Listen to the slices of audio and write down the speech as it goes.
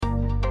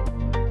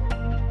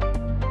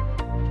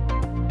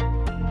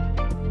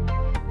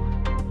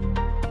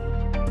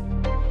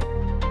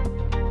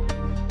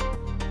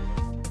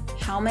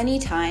many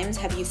times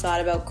have you thought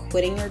about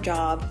quitting your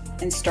job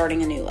and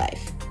starting a new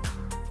life?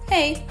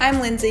 Hey, I'm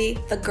Lindsay,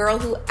 the girl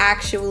who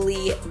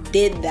actually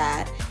did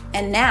that.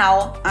 And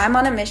now I'm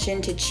on a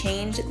mission to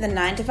change the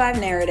 9-to-5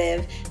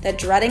 narrative that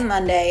dreading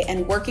Monday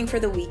and working for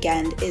the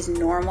weekend is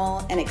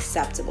normal and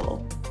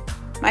acceptable.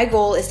 My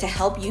goal is to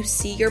help you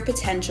see your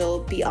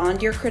potential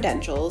beyond your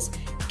credentials,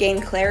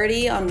 gain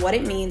clarity on what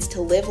it means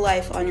to live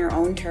life on your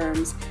own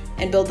terms,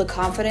 and build the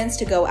confidence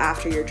to go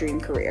after your dream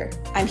career.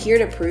 I'm here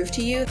to prove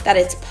to you that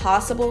it's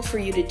possible for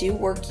you to do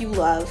work you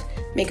love,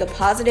 make a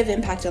positive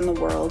impact on the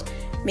world,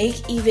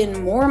 make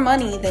even more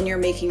money than you're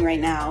making right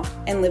now,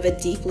 and live a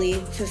deeply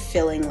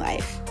fulfilling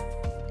life.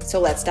 So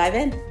let's dive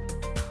in.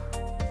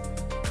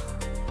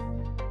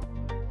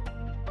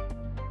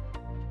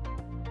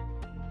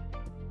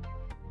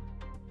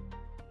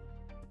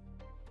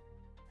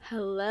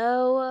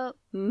 Hello,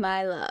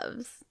 my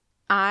loves.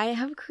 I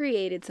have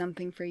created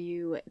something for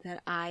you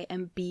that I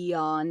am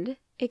beyond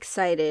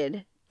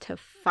excited to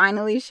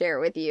finally share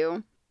with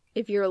you.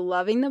 If you're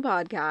loving the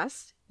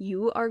podcast,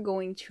 you are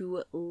going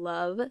to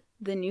love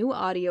the new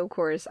audio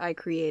course I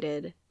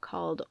created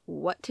called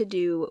What to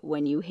Do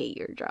When You Hate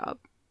Your Job.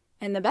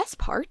 And the best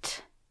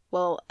part,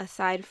 well,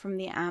 aside from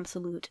the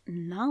absolute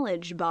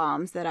knowledge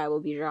bombs that I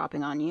will be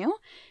dropping on you,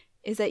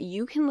 is that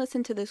you can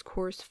listen to this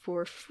course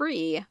for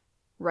free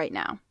right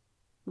now.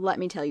 Let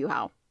me tell you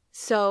how.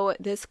 So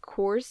this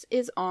course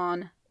is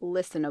on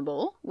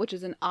Listenable, which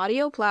is an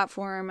audio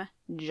platform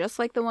just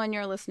like the one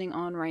you're listening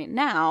on right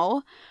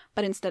now,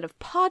 but instead of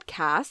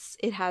podcasts,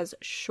 it has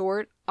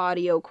short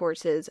audio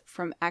courses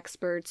from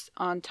experts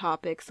on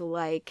topics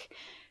like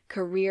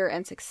career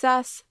and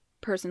success,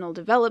 personal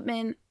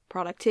development,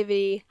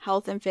 productivity,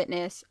 health and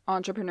fitness,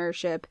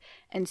 entrepreneurship,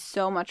 and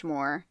so much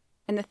more.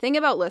 And the thing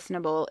about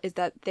Listenable is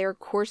that their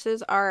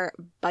courses are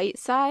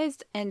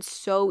bite-sized and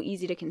so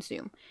easy to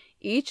consume.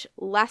 Each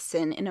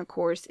lesson in a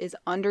course is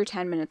under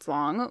 10 minutes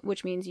long,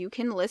 which means you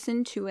can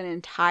listen to an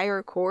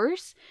entire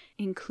course,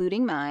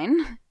 including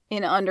mine,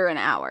 in under an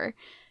hour.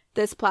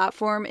 This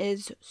platform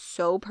is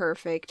so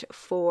perfect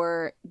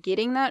for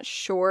getting that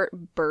short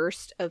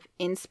burst of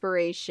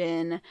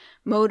inspiration,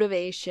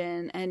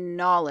 motivation, and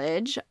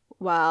knowledge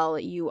while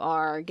you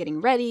are getting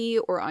ready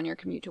or on your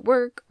commute to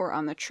work or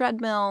on the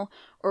treadmill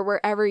or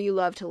wherever you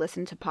love to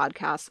listen to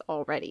podcasts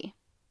already.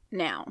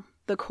 Now,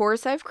 the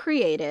course I've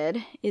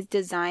created is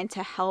designed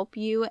to help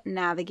you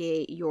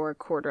navigate your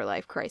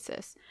quarter-life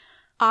crisis.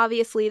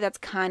 Obviously, that's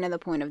kind of the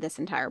point of this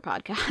entire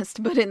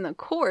podcast, but in the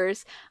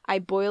course, I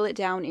boil it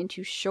down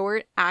into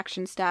short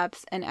action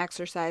steps and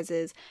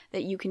exercises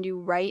that you can do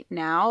right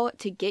now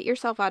to get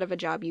yourself out of a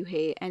job you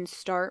hate and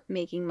start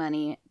making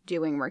money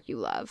doing work you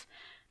love.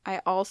 I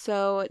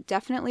also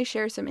definitely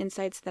share some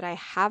insights that I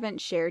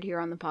haven't shared here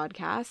on the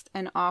podcast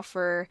and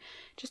offer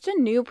just a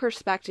new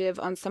perspective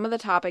on some of the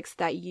topics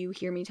that you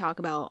hear me talk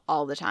about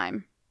all the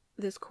time.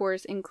 This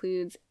course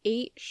includes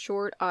 8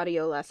 short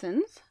audio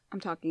lessons. I'm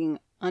talking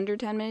under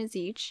 10 minutes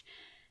each.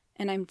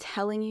 And I'm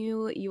telling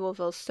you, you will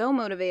feel so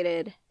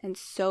motivated and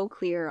so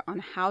clear on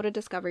how to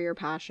discover your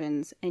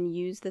passions and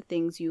use the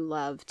things you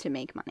love to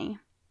make money.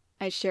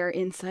 I share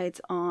insights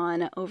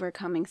on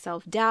overcoming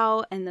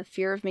self-doubt and the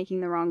fear of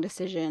making the wrong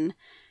decision,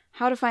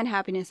 how to find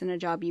happiness in a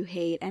job you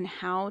hate, and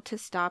how to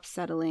stop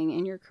settling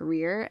in your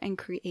career and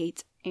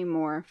create a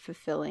more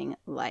fulfilling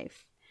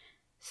life.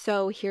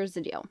 So here's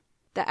the deal.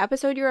 The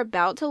episode you're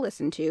about to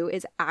listen to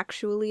is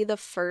actually the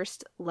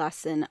first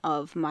lesson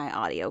of my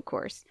audio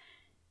course.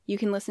 You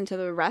can listen to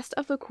the rest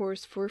of the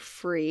course for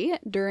free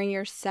during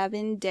your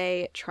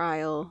 7-day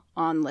trial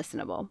on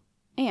Listenable.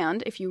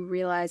 And if you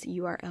realize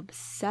you are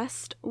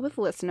obsessed with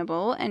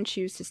Listenable and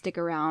choose to stick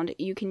around,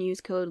 you can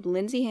use code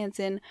Lindsay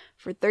Hansen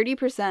for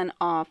 30%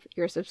 off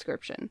your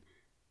subscription.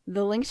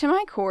 The link to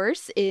my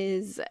course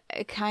is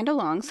kind of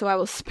long, so I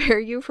will spare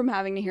you from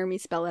having to hear me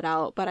spell it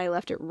out, but I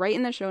left it right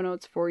in the show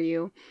notes for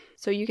you.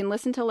 So you can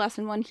listen to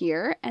lesson 1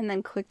 here and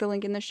then click the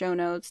link in the show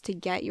notes to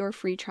get your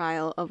free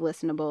trial of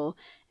Listenable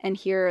and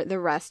hear the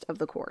rest of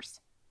the course.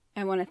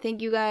 I want to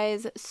thank you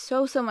guys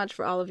so much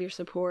for all of your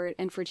support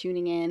and for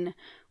tuning in.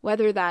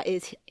 Whether that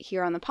is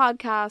here on the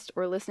podcast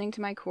or listening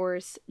to my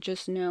course,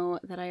 just know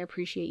that I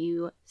appreciate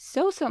you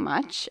so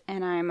much,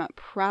 and I'm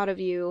proud of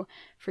you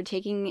for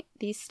taking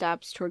these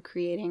steps toward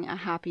creating a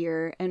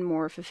happier and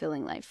more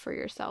fulfilling life for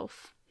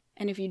yourself.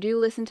 And if you do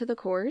listen to the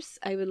course,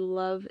 I would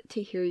love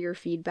to hear your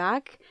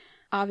feedback.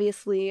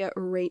 Obviously,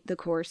 rate the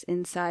course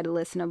inside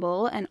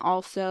Listenable and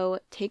also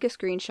take a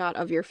screenshot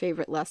of your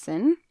favorite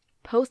lesson.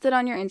 Post it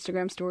on your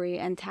Instagram story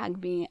and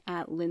tag me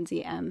at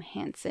Lindsay M.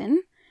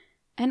 Hansen.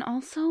 And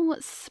also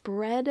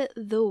spread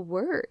the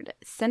word.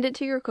 Send it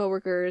to your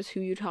coworkers who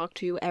you talk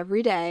to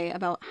every day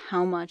about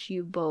how much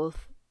you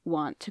both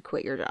want to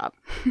quit your job.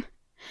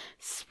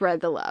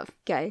 Spread the love,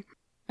 okay?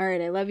 All right,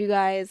 I love you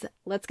guys.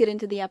 Let's get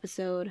into the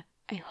episode.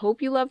 I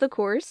hope you love the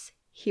course.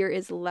 Here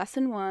is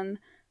lesson 1.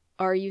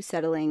 Are you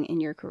settling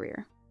in your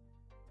career?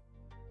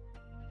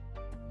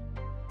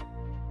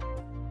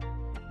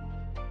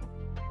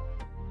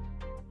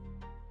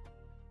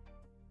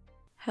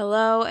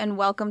 Hello and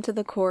welcome to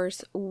the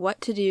course,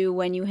 What to Do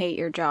When You Hate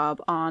Your Job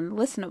on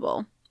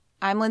Listenable.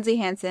 I'm Lindsay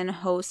Hanson,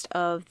 host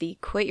of the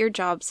Quit Your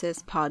Job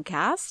Sis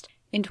podcast.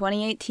 In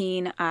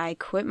 2018, I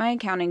quit my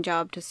accounting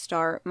job to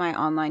start my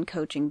online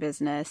coaching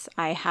business.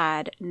 I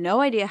had no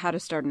idea how to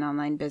start an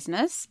online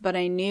business, but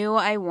I knew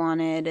I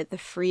wanted the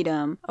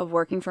freedom of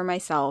working for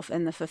myself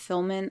and the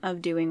fulfillment of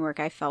doing work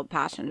I felt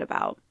passionate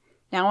about.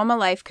 Now I'm a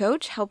life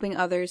coach, helping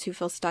others who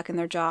feel stuck in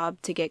their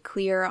job to get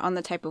clear on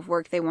the type of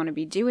work they want to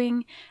be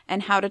doing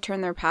and how to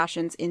turn their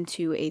passions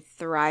into a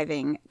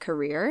thriving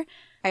career.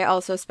 I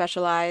also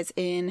specialize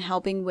in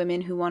helping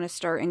women who want to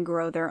start and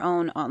grow their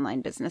own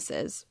online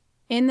businesses.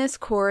 In this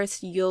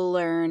course, you'll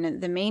learn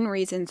the main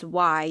reasons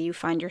why you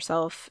find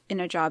yourself in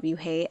a job you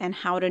hate and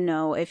how to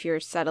know if you're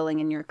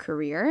settling in your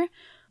career,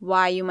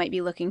 why you might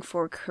be looking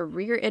for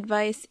career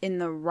advice in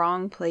the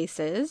wrong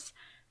places,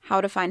 how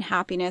to find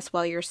happiness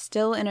while you're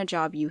still in a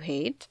job you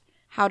hate,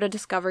 how to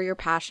discover your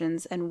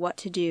passions and what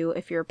to do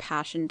if your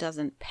passion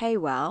doesn't pay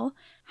well,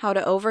 how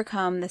to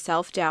overcome the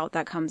self-doubt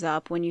that comes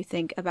up when you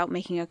think about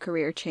making a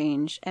career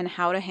change, and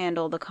how to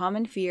handle the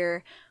common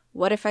fear,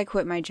 what if I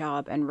quit my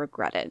job and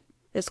regret it?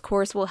 This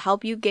course will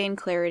help you gain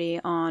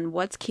clarity on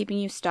what's keeping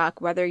you stuck,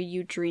 whether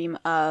you dream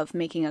of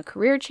making a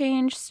career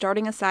change,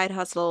 starting a side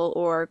hustle,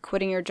 or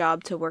quitting your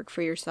job to work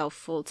for yourself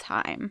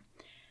full-time.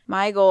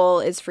 My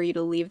goal is for you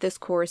to leave this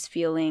course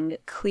feeling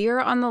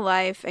clear on the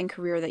life and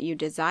career that you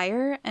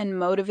desire and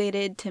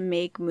motivated to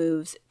make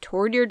moves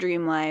toward your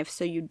dream life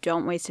so you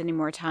don't waste any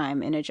more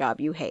time in a job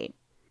you hate.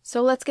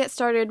 So let's get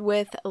started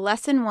with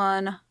Lesson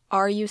 1,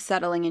 Are You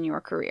Settling in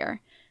Your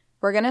Career?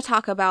 We're going to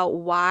talk about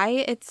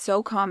why it's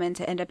so common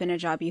to end up in a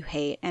job you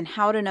hate and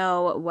how to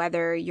know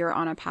whether you're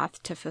on a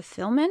path to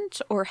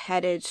fulfillment or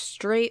headed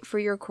straight for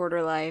your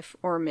quarter life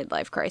or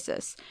midlife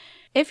crisis.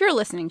 If you're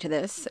listening to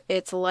this,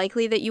 it's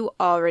likely that you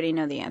already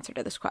know the answer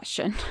to this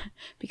question.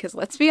 Because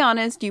let's be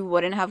honest, you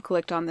wouldn't have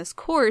clicked on this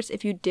course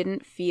if you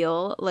didn't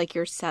feel like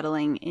you're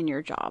settling in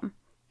your job.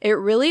 It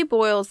really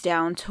boils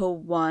down to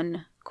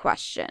one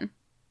question.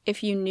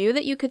 If you knew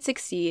that you could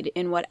succeed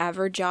in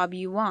whatever job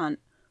you want,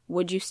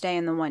 would you stay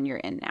in the one you're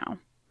in now?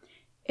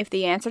 If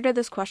the answer to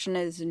this question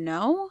is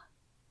no,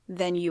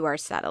 then you are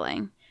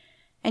settling.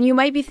 And you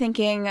might be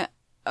thinking,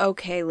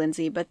 okay,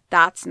 Lindsay, but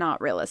that's not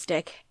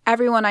realistic.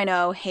 Everyone I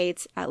know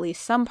hates at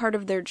least some part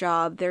of their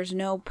job. There's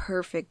no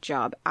perfect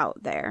job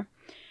out there.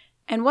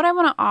 And what I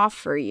want to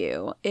offer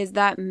you is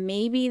that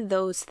maybe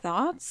those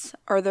thoughts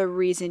are the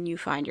reason you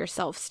find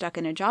yourself stuck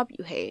in a job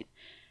you hate.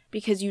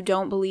 Because you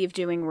don't believe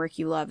doing work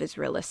you love is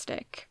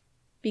realistic.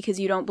 Because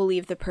you don't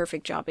believe the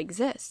perfect job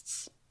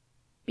exists.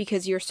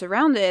 Because you're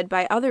surrounded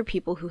by other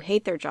people who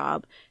hate their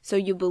job, so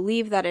you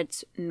believe that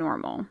it's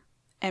normal.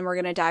 And we're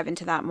going to dive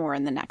into that more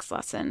in the next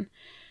lesson.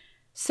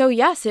 So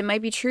yes, it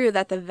might be true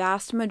that the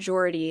vast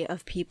majority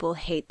of people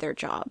hate their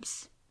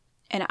jobs.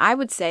 And I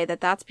would say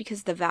that that's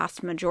because the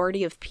vast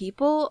majority of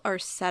people are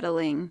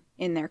settling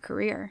in their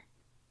career.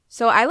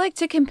 So I like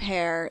to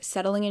compare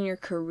settling in your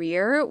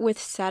career with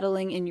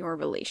settling in your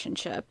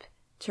relationship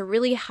to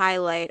really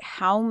highlight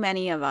how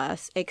many of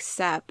us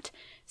accept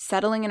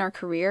settling in our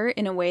career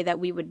in a way that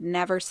we would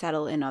never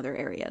settle in other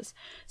areas.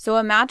 So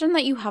imagine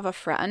that you have a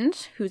friend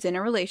who's in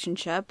a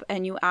relationship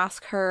and you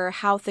ask her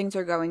how things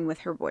are going with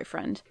her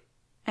boyfriend.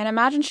 And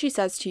imagine she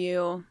says to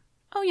you,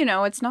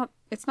 oh, it's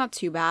not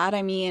too bad.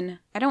 I mean,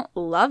 I don't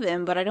love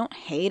him, but I don't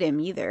hate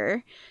him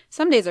either.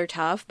 Some days are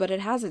tough, but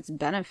it has its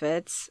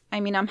benefits. I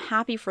mean, I'm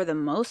happy for the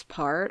most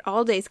part.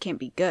 All days can't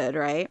be good,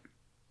 right?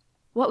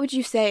 What would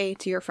you say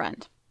to your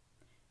friend?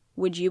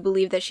 Would you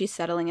believe that she's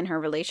settling in her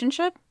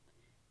relationship?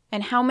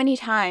 And how many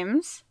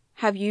times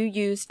have you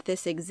used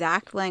this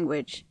exact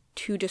language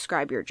to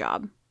describe your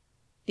job?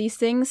 These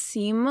things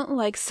seem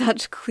like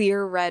such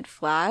clear red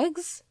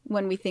flags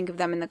when we think of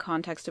them in the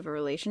context of a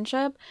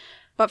relationship,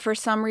 but for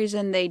some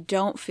reason they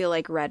don't feel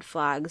like red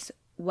flags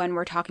when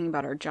we're talking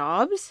about our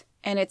jobs,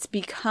 and it's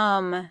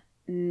become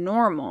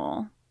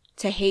normal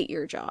to hate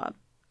your job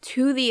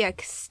to the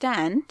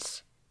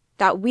extent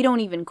that we don't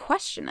even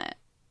question it.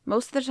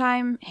 Most of the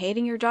time,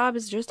 hating your job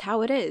is just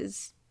how it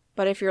is.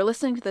 But if you're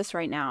listening to this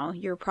right now,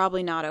 you're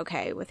probably not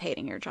okay with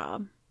hating your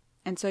job.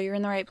 And so you're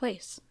in the right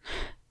place.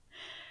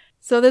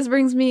 So this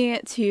brings me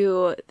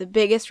to the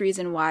biggest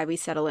reason why we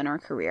settle in our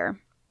career.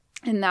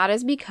 And that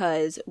is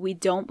because we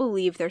don't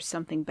believe there's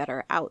something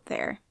better out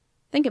there.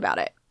 Think about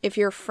it. If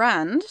your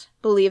friend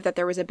believed that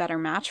there was a better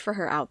match for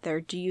her out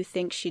there, do you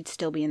think she'd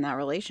still be in that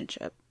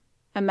relationship?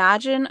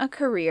 Imagine a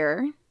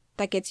career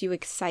that gets you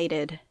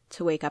excited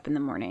to wake up in the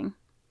morning.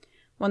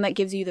 One that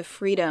gives you the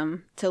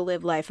freedom to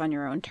live life on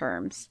your own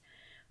terms.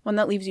 One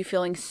that leaves you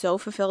feeling so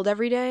fulfilled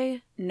every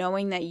day,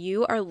 knowing that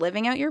you are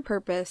living out your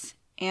purpose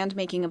and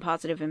making a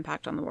positive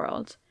impact on the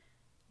world.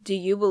 Do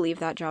you believe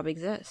that job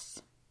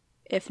exists?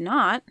 If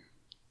not,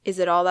 is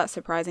it all that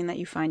surprising that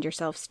you find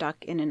yourself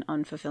stuck in an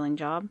unfulfilling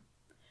job?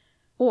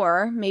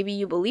 Or maybe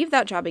you believe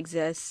that job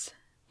exists,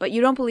 but you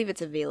don't believe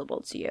it's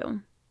available to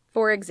you.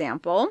 For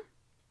example,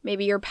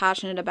 maybe you're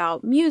passionate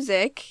about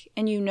music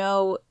and you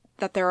know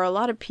that there are a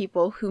lot of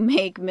people who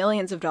make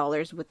millions of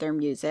dollars with their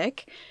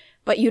music,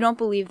 but you don't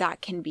believe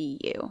that can be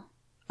you.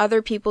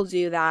 Other people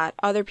do that.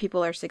 Other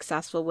people are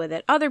successful with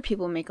it. Other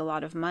people make a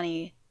lot of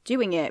money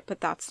doing it,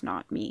 but that's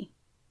not me.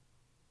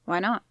 Why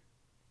not?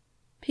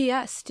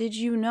 P.S. Did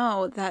you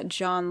know that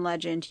John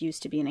Legend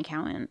used to be an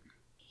accountant?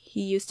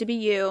 He used to be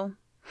you,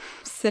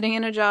 sitting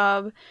in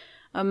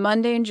a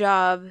mundane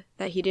job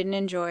that he didn't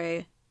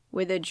enjoy,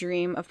 with a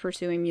dream of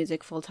pursuing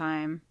music full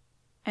time.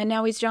 And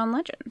now he's John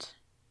Legend.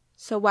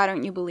 So why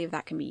don't you believe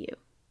that can be you?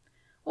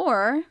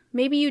 Or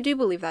maybe you do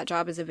believe that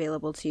job is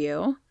available to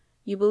you.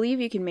 You believe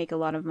you can make a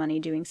lot of money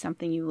doing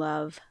something you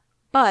love,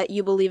 but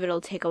you believe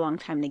it'll take a long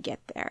time to get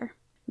there.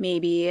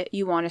 Maybe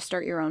you want to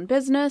start your own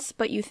business,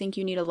 but you think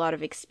you need a lot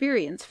of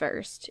experience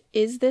first.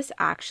 Is this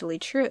actually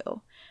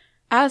true?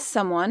 As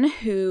someone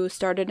who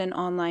started an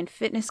online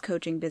fitness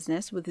coaching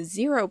business with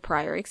zero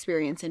prior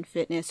experience in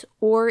fitness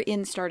or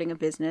in starting a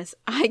business,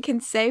 I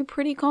can say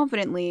pretty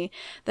confidently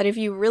that if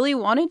you really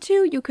wanted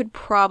to, you could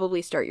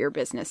probably start your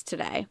business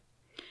today.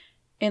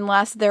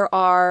 Unless there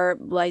are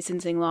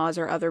licensing laws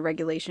or other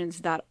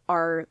regulations that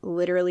are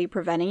literally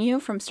preventing you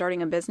from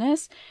starting a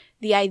business,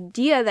 the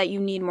idea that you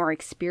need more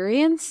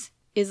experience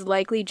is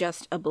likely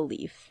just a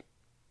belief.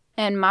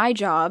 And my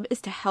job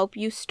is to help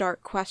you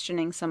start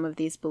questioning some of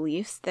these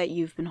beliefs that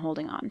you've been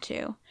holding on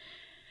to.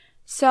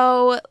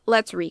 So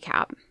let's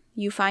recap.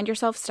 You find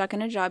yourself stuck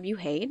in a job you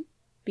hate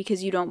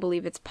because you don't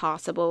believe it's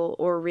possible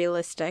or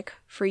realistic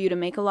for you to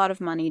make a lot of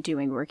money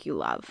doing work you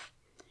love.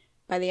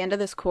 By the end of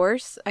this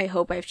course, I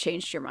hope I've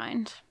changed your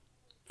mind.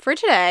 For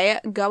today,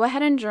 go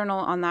ahead and journal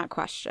on that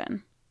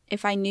question.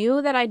 If I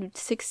knew that I'd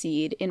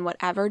succeed in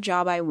whatever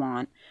job I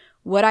want,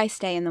 would I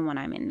stay in the one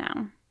I'm in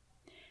now?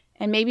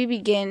 And maybe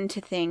begin to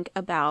think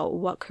about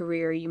what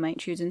career you might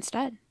choose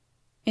instead.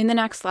 In the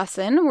next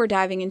lesson, we're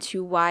diving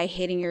into why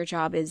hating your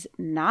job is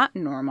not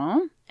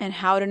normal and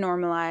how to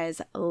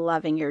normalize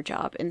loving your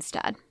job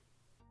instead.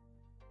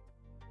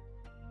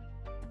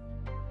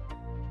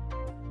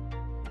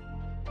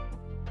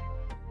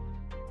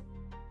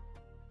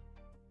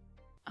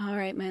 All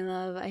right, my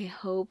love, I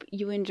hope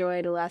you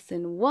enjoyed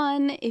lesson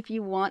 1. If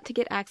you want to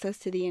get access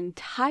to the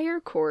entire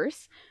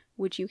course,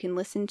 which you can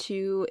listen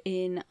to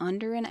in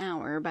under an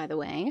hour, by the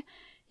way,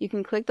 you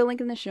can click the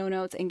link in the show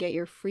notes and get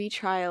your free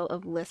trial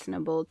of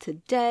Listenable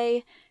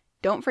today.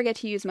 Don't forget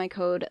to use my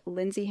code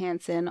Lindsay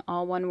Hansen,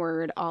 all one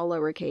word, all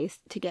lowercase,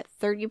 to get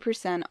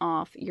 30%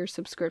 off your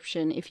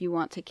subscription if you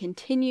want to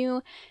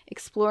continue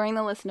exploring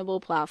the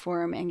Listenable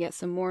platform and get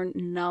some more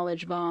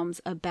knowledge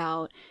bombs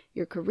about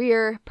your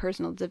career,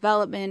 personal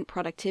development,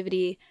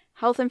 productivity,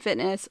 health and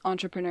fitness,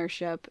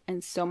 entrepreneurship,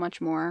 and so much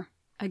more.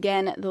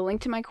 Again, the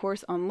link to my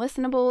course on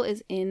Listenable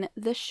is in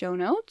the show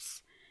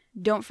notes.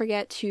 Don't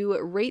forget to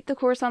rate the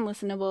course on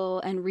Listenable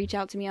and reach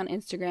out to me on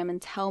Instagram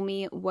and tell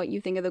me what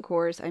you think of the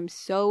course. I'm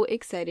so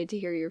excited to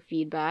hear your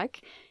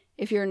feedback.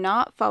 If you're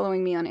not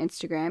following me on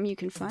Instagram, you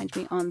can find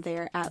me on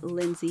there at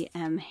Lindsay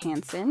M.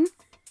 Hansen.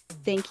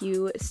 Thank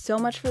you so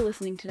much for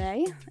listening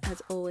today.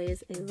 As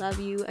always, I love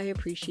you, I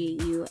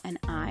appreciate you, and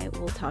I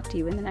will talk to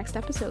you in the next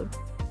episode.